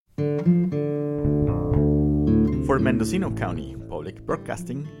For Mendocino County Public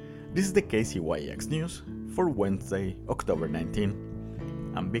Broadcasting, this is the KCYX News for Wednesday, October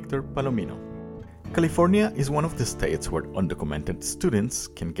 19. I'm Victor Palomino. California is one of the states where undocumented students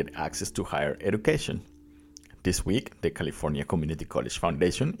can get access to higher education. This week, the California Community College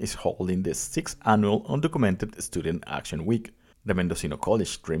Foundation is holding the 6th annual Undocumented Student Action Week. The Mendocino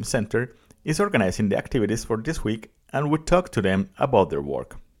College Dream Center is organizing the activities for this week, and we talk to them about their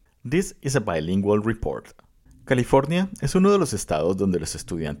work. This is a bilingual report. California es uno de los estados donde los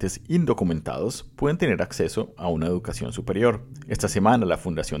estudiantes indocumentados pueden tener acceso a una educación superior. Esta semana, la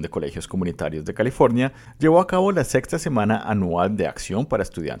Fundación de Colegios Comunitarios de California llevó a cabo la 6ª semana anual de acción para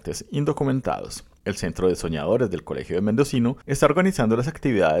estudiantes indocumentados. El Centro de Soñadores del Colegio de Mendocino está organizando las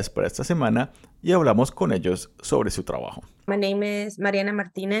actividades para esta semana y hablamos con ellos sobre su trabajo. My name is Mariana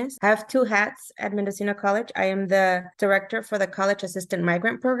Martinez. I have two hats at Mendocino College. I am the director for the College Assistant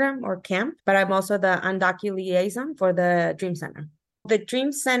Migrant Program, or CAMP, but I'm also the undocumented liaison for the Dream Center. The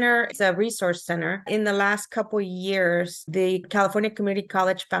Dream Center is a resource center. In the last couple of years, the California Community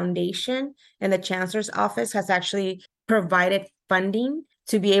College Foundation and the Chancellor's Office has actually provided funding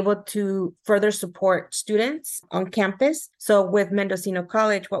to be able to further support students on campus. So with Mendocino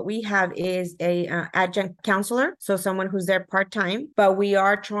College, what we have is a adjunct counselor, so someone who's there part-time, but we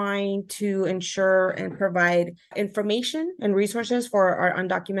are trying to ensure and provide information and resources for our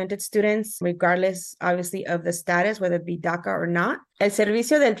undocumented students, regardless, obviously, of the status, whether it be DACA or not. El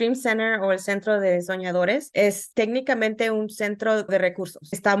servicio del Dream Center o el Centro de Soñadores es técnicamente un centro de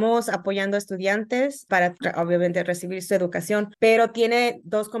recursos. Estamos apoyando a estudiantes para, obviamente, recibir su educación, pero tiene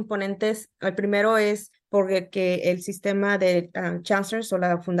dos componentes. El primero es porque el sistema de Chancellors o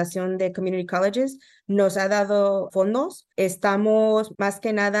la Fundación de Community Colleges nos ha dado fondos. Estamos más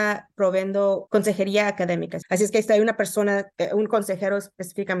que nada proveyendo consejería académica. Así es que hay una persona, un consejero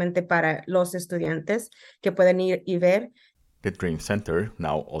específicamente para los estudiantes que pueden ir y ver. The Dream Center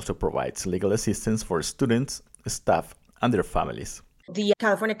now also provides legal assistance for students, staff, and their families. The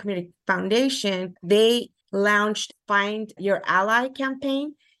California Community Foundation, they launched Find Your Ally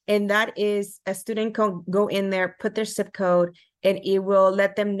campaign, and that is a student can go in there, put their zip code, and it will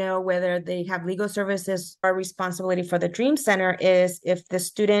let them know whether they have legal services or responsibility for the Dream Center is if the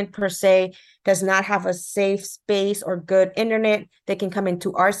student per se does not have a safe space or good internet, they can come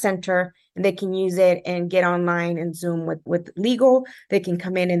into our center and they can use it and get online and Zoom with legal. They can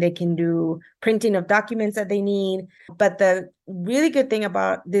come in and they can do printing of documents that they need. But the really good thing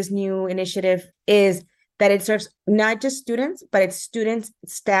about this new initiative is that it serves not just students, but it's students,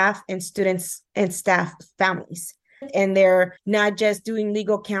 staff, and students and staff families. And they're not just doing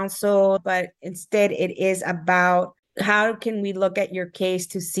legal counsel, but instead it is about how can we look at your case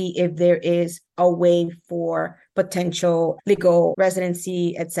to see if there is a way for potential legal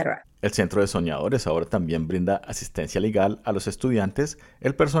residency, etc. El Centro de Soñadores ahora también brinda asistencia legal a los estudiantes,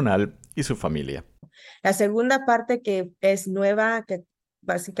 el personal y su familia. La segunda parte que es nueva, que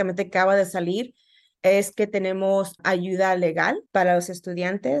básicamente acaba de salir, es que tenemos ayuda legal para los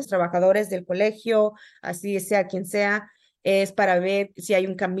estudiantes, trabajadores del colegio, así sea quien sea, es para ver si hay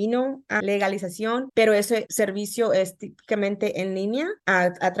un camino a legalización, pero ese servicio es típicamente en línea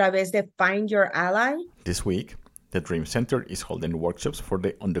a través de Find Your Ally. This week, the Dream Center is holding workshops for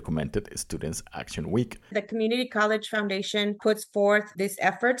the Undocumented Students Action Week. The Community College Foundation puts forth these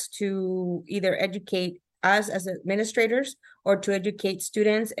efforts to either educate us as administrators or to educate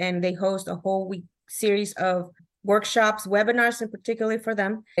students, and they host a whole week series of workshops, webinars in particular for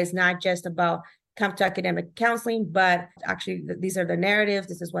them. It's not just about come to academic counseling, but actually these are the narratives.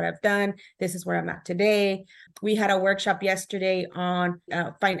 This is what I've done. This is where I'm at today. We had a workshop yesterday on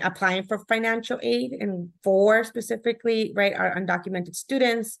applying for financial aid and for specifically, right, our undocumented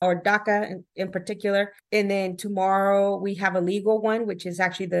students or DACA in particular. And then tomorrow we have a legal one, which is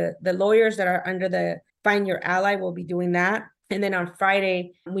actually the lawyers that are under the Find Your Ally will be doing that. And then on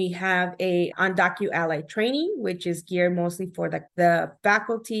Friday, we have a Undocu Ally training, which is geared mostly for the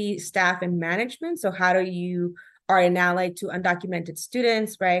faculty, staff, and management. So how do you are an ally to undocumented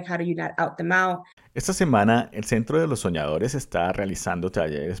students, right? How do you not out them out? Esta semana, el Centro de los Soñadores está realizando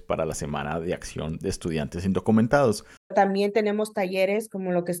talleres para la Semana de Acción de Estudiantes Indocumentados. También tenemos talleres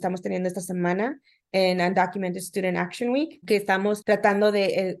como lo que estamos teniendo esta semana en Undocumented Student Action Week, que estamos tratando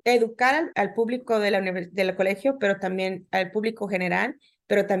de educar al público del colegio, pero también al público general,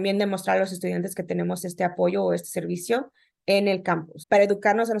 pero también demostrar a los estudiantes que tenemos este apoyo o este servicio en el campus, para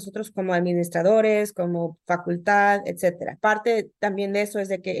educarnos a nosotros como administradores, como facultad, etcétera. Parte también de eso es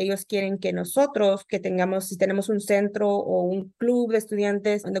de que ellos quieren que nosotros, que tengamos, si tenemos un centro o un club de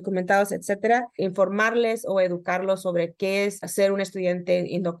estudiantes indocumentados, etcétera, informarles o educarlos sobre qué es ser un estudiante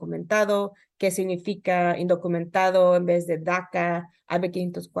indocumentado, qué significa indocumentado en vez de DACA, AB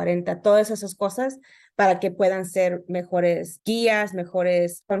 540, todas esas cosas para que puedan ser mejores guías,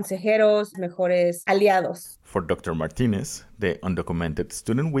 mejores consejeros, mejores aliados. For Dr. Martinez, the Undocumented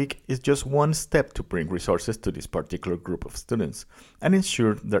Student Week is just one step to bring resources to this particular group of students and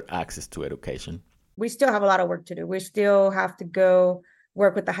ensure their access to education. We still have a lot of work to do. We still have to go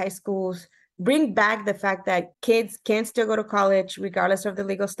work with the high schools, bring back the fact that kids can still go to college regardless of the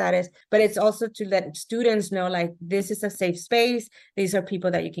legal status, but it's also to let students know, like, this is a safe space, these are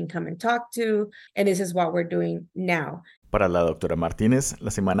people that you can come and talk to, and this is what we're doing now. Para la doctora Martínez, la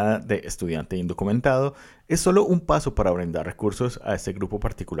Semana de Estudiante Indocumentado es solo un paso para brindar recursos a este grupo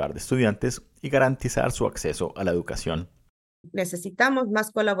particular de estudiantes y garantizar su acceso a la educación. Necesitamos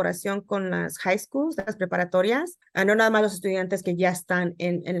más colaboración con las high schools, las preparatorias, no nada más los estudiantes que ya están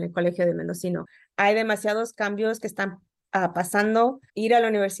en el colegio de Mendocino. Hay demasiados cambios que están pasando. Ir a la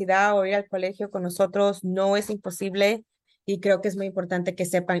universidad o ir al colegio con nosotros no es imposible y creo que es muy importante que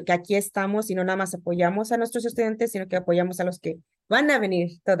sepan que aquí estamos y no nada más apoyamos a nuestros estudiantes, sino que apoyamos a los que van a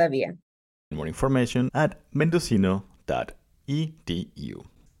venir todavía. More information at mendocino.edu.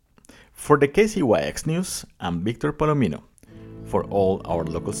 For the KCYX News, I'm Victor Palomino. For all our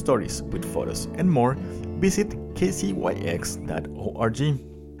local stories with photos and more, visit kcyx.org.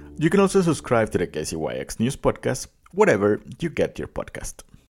 You can also subscribe to the KCYX News podcast wherever you get your podcast.